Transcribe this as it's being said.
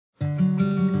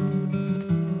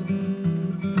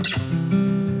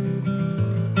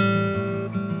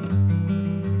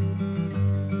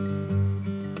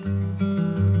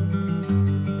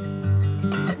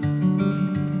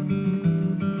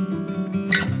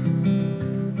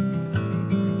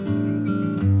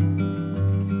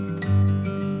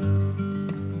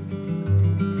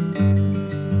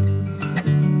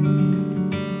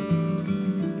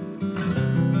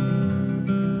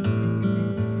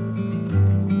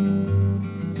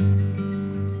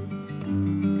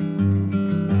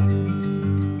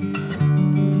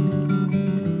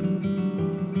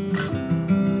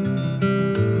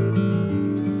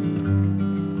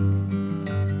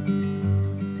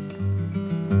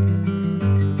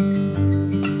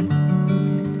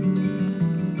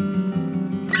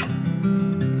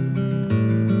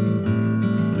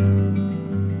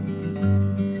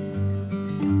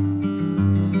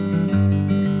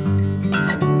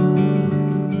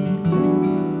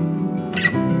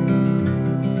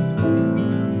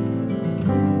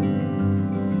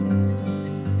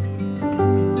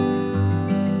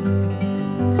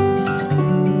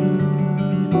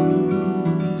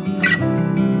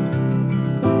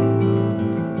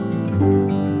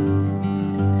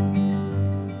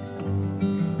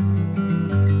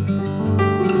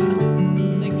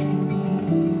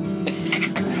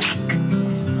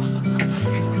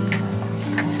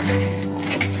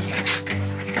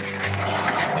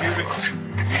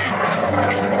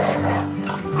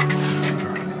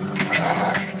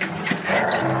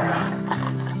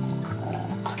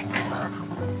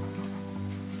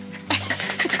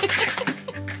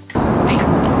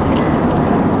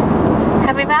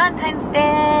Valentine's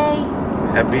Day!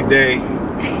 Happy day.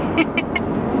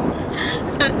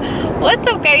 What's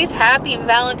up, guys? Happy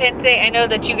Valentine's Day. I know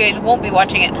that you guys won't be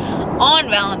watching it on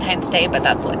Valentine's Day, but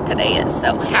that's what today is,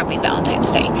 so happy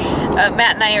Valentine's Day.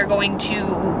 Matt and I are going to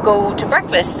go to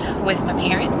breakfast with my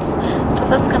parents, so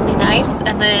that's gonna be nice.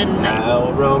 And then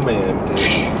how romantic.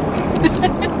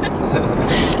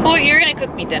 well, you're gonna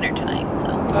cook me dinner tonight, so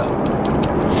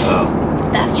oh,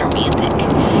 that's romantic.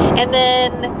 And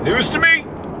then news to me.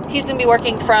 He's gonna be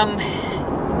working from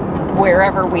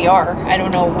wherever we are. I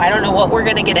don't know what we're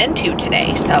gonna get into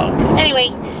today. So anyway,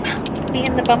 me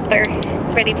in the bumper,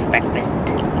 ready for breakfast.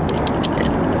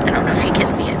 I don't know if you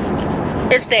can see it.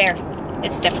 It's there.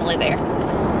 It's definitely there.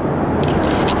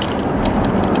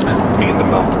 Me in the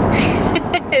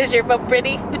bumper. Is your bump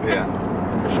pretty? Yeah.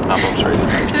 My bump's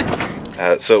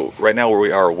ready. So right now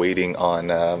we are waiting on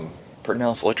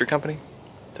PREWORKOUT Electric Company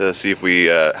to see if we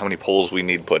how many poles we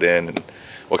need put in and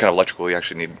what kind of electrical we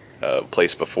actually need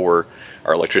placed before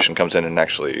our electrician comes in and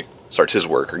actually starts his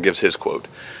work or gives his quote.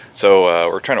 So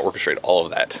we're trying to orchestrate all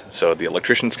of that. So the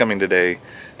electrician's coming today,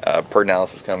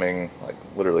 PREWORKOUT is coming like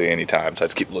literally any time, so I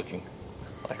just keep looking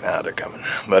like, nah, they're coming.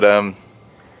 But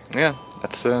yeah,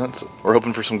 that's we're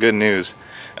hoping for some good news,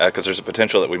 because there's a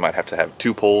potential that we might have to have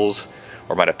 2 poles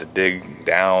or might have to dig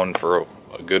down for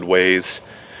a good ways.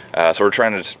 So we're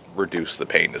trying to just reduce the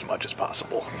pain as much as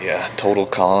possible. Yeah, total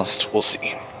cost, we'll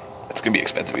see. It's gonna be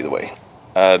expensive either way.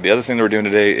 The other thing that we're doing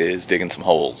today is digging some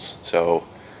holes. So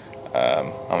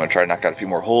I'm gonna try to knock out a few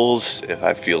more holes. If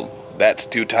I feel that's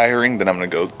too tiring, then I'm gonna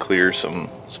go clear some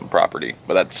property.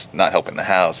 But that's not helping the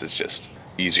house, it's just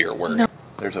easier work. No.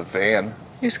 There's a van.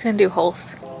 You're just gonna do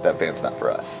holes. That van's not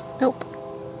for us. Nope.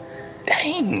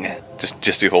 Dang!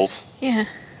 Just do holes? Yeah.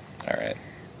 Alright.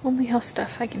 Only house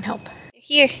stuff, I can help.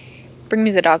 Here. Bring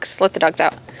me the dogs. Let the dogs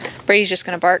out. Brady's just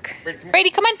gonna bark. Brady,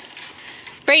 come on!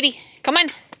 Brady, come on!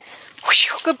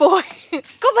 Good boy!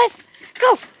 Go, Buzz!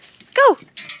 Go! Go!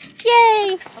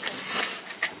 Yay!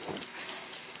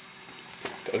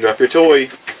 Don't drop your toy.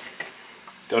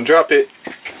 Don't drop it.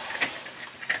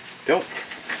 Don't.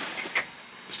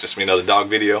 It's just me another dog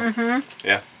video. Mm-hmm.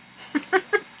 Yeah.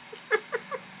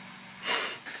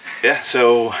 Yeah,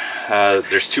 so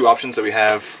there's 2 options that we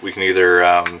have. We can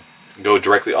either go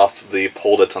directly off the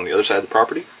pole that's on the other side of the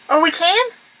property. Oh, we can?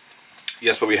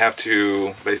 Yes, but we have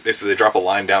to, basically they drop a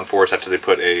line down for us after they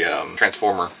put a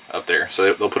transformer up there.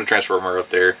 So they'll put a transformer up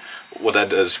there. What that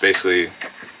does is basically,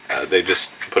 they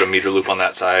just put a meter loop on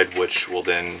that side, which will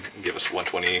then give us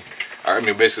 120, or I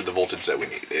mean basically the voltage that we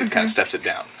need. It kind of steps it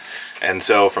down. And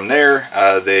so from there,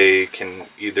 we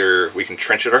can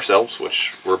trench it ourselves,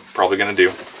 which we're probably going to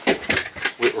do.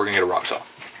 We're going to get a rock saw.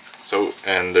 So,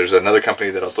 and there's another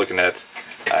company that I was looking at.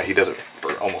 He does it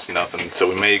for almost nothing, so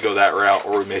we may go that route,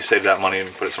 or we may save that money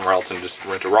and put it somewhere else and just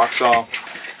rent a rock saw.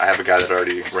 I have a guy that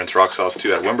already rents rock saws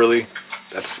too at Wimberley.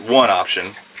 That's one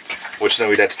option, which then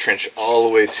we'd have to trench all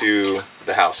the way to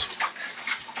the house,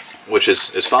 which is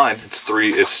fine. It's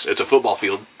a football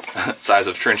field size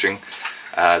of trenching.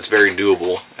 It's very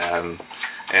doable, and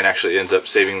actually ends up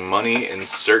saving money in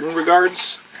certain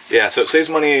regards. Yeah, so it saves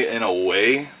money in a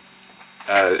way.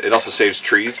 It also saves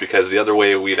trees, because the other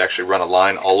way we'd actually run a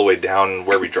line all the way down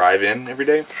where we drive in every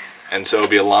day. And so it'd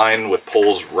be a line with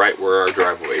poles right where our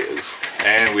driveway is.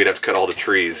 And we'd have to cut all the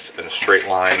trees in a straight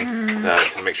line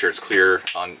to make sure it's clear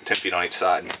on 10 feet on each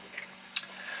side.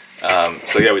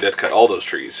 So yeah, we'd have to cut all those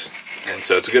trees. And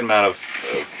so it's a good amount of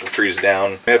trees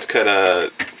down. We have to cut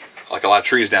like a lot of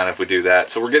trees down if we do that.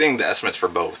 So we're getting the estimates for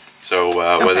both. So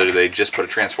whether they just put a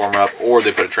transformer up or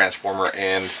they put a transformer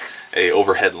and a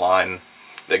overhead line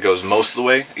that goes most of the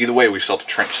way. Either way, we still have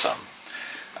to trench some.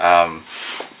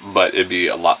 But it'd be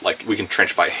a lot, like we can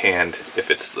trench by hand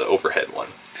if it's the overhead one.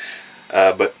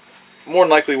 But more than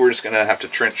likely, we're just going to have to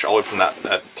trench all the way from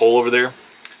that pole over there.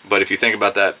 But if you think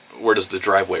about that, where does the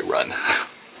driveway run?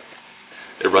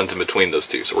 It runs in between those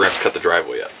two, so we're going to have to cut the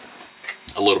driveway up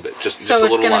a little bit. Just a little line.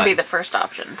 So it's going to be the first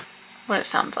option, what it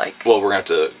sounds like. Well, we're going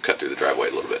to have to cut through the driveway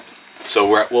a little bit. So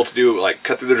we'll have to do, like,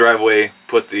 cut through the driveway,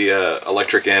 put the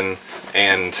electric in,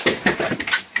 and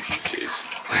jeez,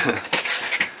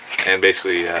 and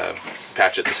basically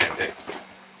patch it the same day.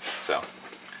 So,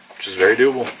 which is very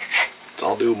doable. It's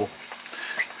all doable.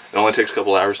 It only takes a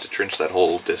couple hours to trench that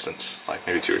whole distance, like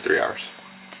maybe 2 or 3 hours.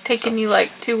 It's taken you like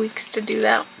 2 weeks to do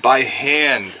that? By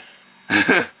hand.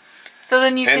 So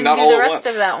then you can do the rest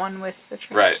of that one with the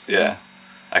trench. Right, yeah.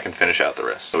 I can finish out the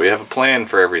rest. So we have a plan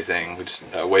for everything. We're just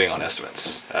waiting on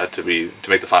estimates to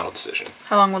make the final decision.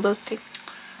 How long will those take?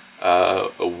 A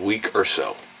week or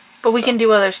so. But we can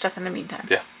do other stuff in the meantime.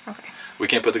 Yeah. Okay. We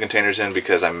can't put the containers in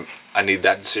because I need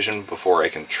that decision before I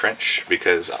can trench,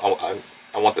 because I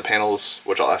want the panels,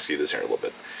 which I'll ask you this here in a little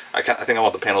bit. I think I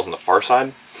want the panels on the far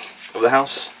side of the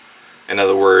house. In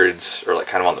other words, or like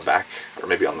kind of on the back, or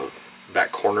maybe on the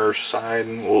back corner side.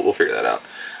 We'll figure that out.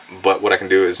 But what I can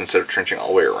do is, instead of trenching all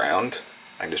the way around,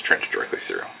 I can just trench directly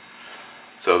through.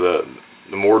 So the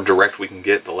more direct we can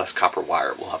get, the less copper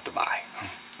wire we'll have to buy,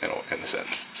 in a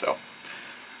sense. So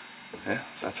yeah,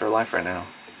 so that's our life right now.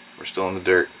 We're still in the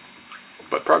dirt,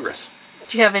 but progress.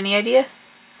 Do you have any idea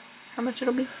how much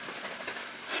it'll be?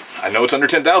 I know it's under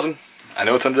 10,000. I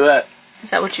know it's under that. Is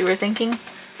that what you were thinking?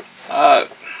 I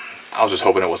was just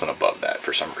hoping it wasn't above that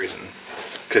for some reason.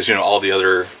 Because, you know, all the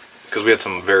other... Because we had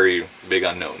some very big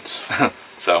unknowns.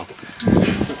 So...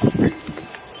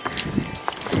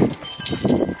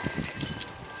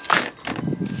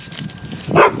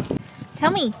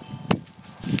 Tell me.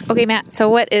 Okay, Matt, so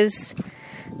what is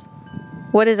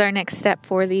our next step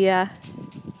for the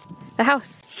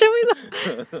house? Show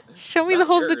me the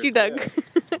holes that you dug.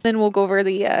 Yeah. Then we'll go over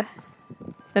the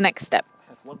next step. I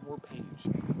have one more page.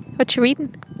 What you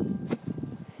reading?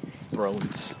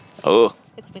 Thrones. Oh.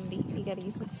 It's windy. You gotta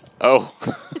use this. Oh.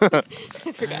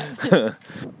 I forgot.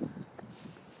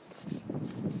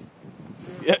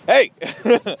 Yeah, hey!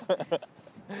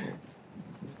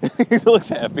 He looks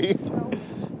happy.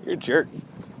 You're a jerk.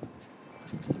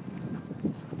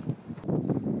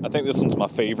 I think this one's my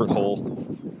favorite hole.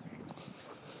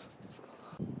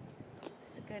 It's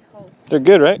a good hole. They're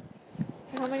good, right?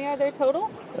 So how many are there total?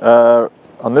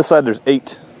 On this side there's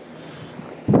 8.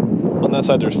 On that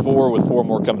side there's 4, with 4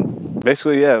 more coming.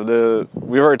 Basically, yeah,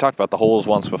 we've already talked about the holes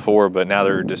once before, but now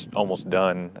they're just almost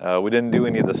done. We didn't do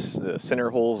any of the center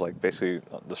holes, like basically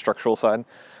the structural side.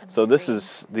 So this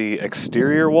is the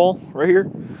exterior wall right here.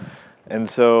 And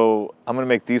so I'm going to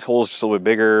make these holes just a little bit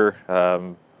bigger.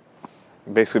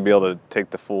 Basically be able to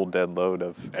take the full dead load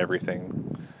of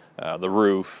everything. The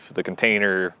roof, the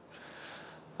container.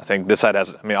 I think this side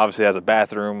obviously has a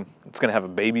bathroom. It's going to have a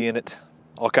baby in it.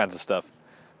 All kinds of stuff.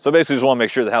 So basically just want to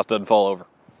make sure the house doesn't fall over.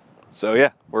 So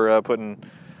yeah, we're putting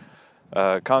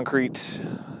concrete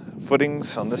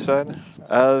footings on this side.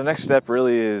 The next step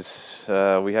really is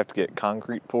we have to get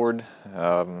concrete poured.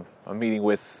 I'm meeting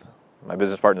with my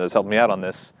business partner that's helping me out on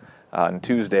this on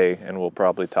Tuesday, and we'll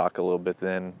probably talk a little bit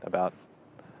then about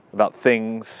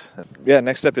things. Yeah,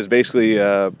 next step is basically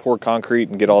pour concrete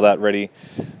and get all that ready,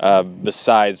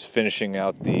 besides finishing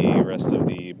out the rest of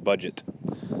the budget.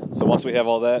 So once we have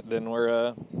all that, then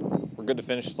we're good to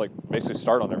finish, like basically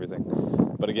start on everything.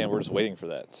 But again, we're just waiting for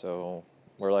that. So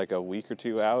we're like a week or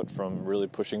 2 out from really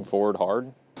pushing forward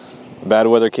hard. Bad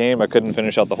weather came, I couldn't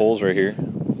finish out the holes right here.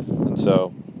 And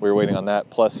so we were waiting on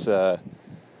that, plus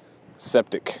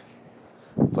septic.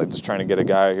 It's like just trying to get a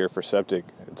guy here for septic.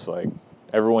 It's like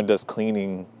everyone does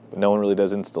cleaning, but no one really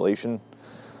does installation.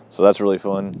 So that's really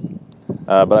fun.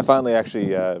 But I finally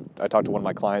actually, I talked to one of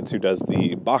my clients who does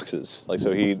the boxes. Like,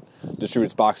 so he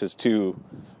distributes boxes to,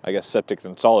 I guess, septic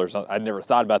installers. I'd never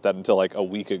thought about that until like a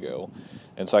week ago.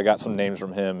 And so I got some names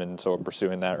from him, and so I'm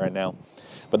pursuing that right now.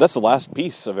 But that's the last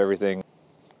piece of everything.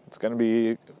 It's gonna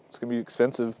be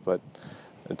expensive, but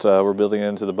it's we're building it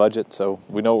into the budget, so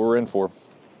we know what we're in for.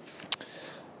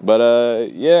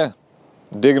 But yeah,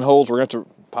 digging holes. We're gonna have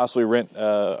to possibly rent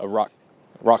a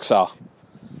rock saw,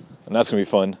 and that's gonna be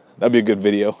fun. That'd be a good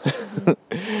video.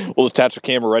 We'll attach a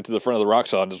camera right to the front of the rock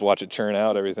saw and just watch it churn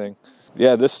out everything.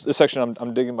 Yeah, this section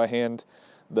I'm digging by hand.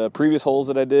 The previous holes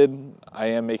that I did, I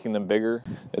am making them bigger.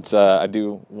 It's I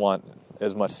do want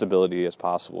as much stability as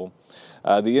possible.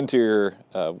 The interior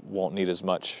won't need as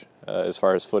much as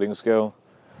far as footings go,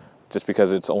 just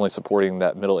because it's only supporting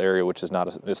that middle area, which is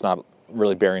it's not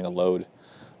really bearing a load.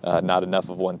 Not enough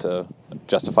of one to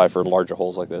justify for larger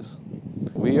holes like this.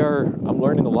 I'm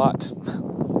learning a lot,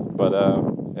 but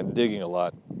and digging a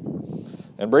lot.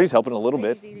 And Brady's helping a little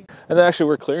bit. And then actually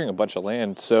we're clearing a bunch of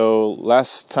land. So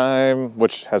last time,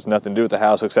 which has nothing to do with the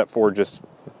house except for just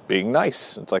being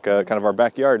nice. It's like a kind of our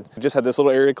backyard. We just had this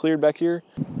little area cleared back here.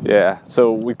 Yeah,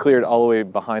 so we cleared all the way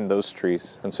behind those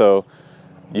trees. And so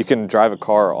you can drive a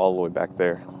car all the way back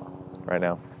there right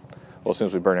now. Well, as soon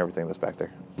as we burn everything that's back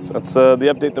there. So that's the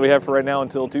update that we have for right now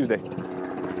until Tuesday.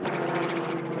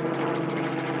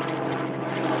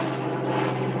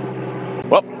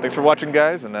 Well, thanks for watching,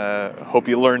 guys, and hope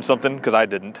you learned something, because I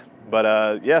didn't.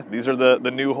 But yeah, these are the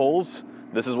new holes.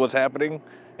 This is what's happening,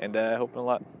 and hoping a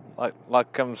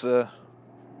lot comes from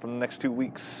the next 2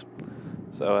 weeks.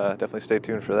 So definitely stay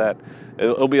tuned for that.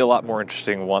 It'll be a lot more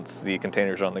interesting once the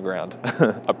containers are on the ground.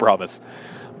 I promise.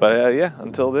 But yeah,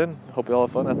 until then, hope you all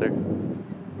have fun out there.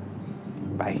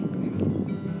 Bye.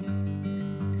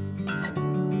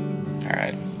 All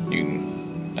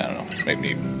make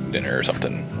me dinner or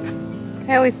something.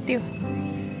 I always do.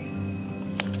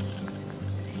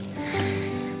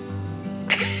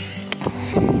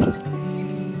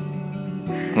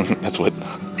 That's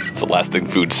the last thing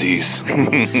food sees. Just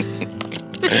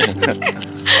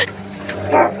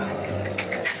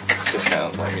kind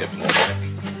of line me up in the back.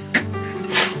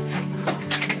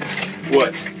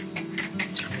 What?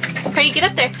 Ready, get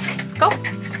up there. Go.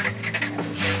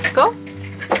 Go.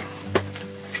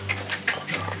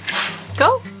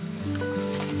 Go.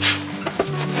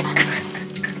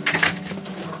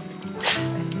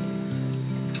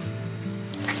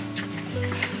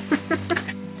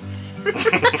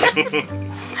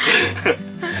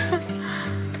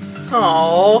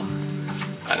 Oh.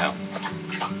 I know.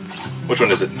 Which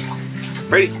one is it?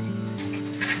 Brady.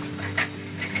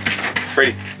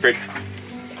 Brady. Brady.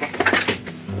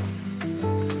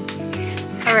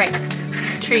 All right.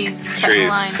 Trees. Trees.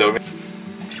 Line. So.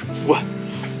 What?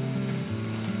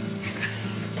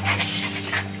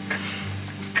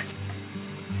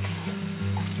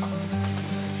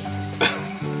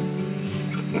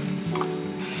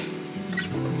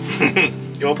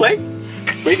 You wanna play?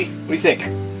 Brady, what do you think?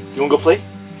 You wanna go play?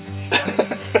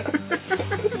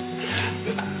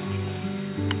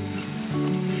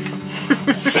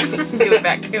 Give it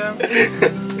back to him.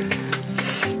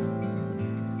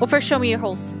 Well, first show me your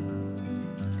holes.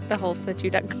 The holes that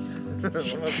you dug. What am I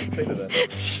supposed to say to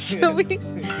that? Show me. You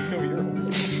show me your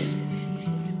holes.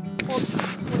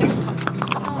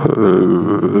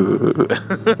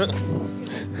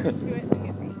 Do it.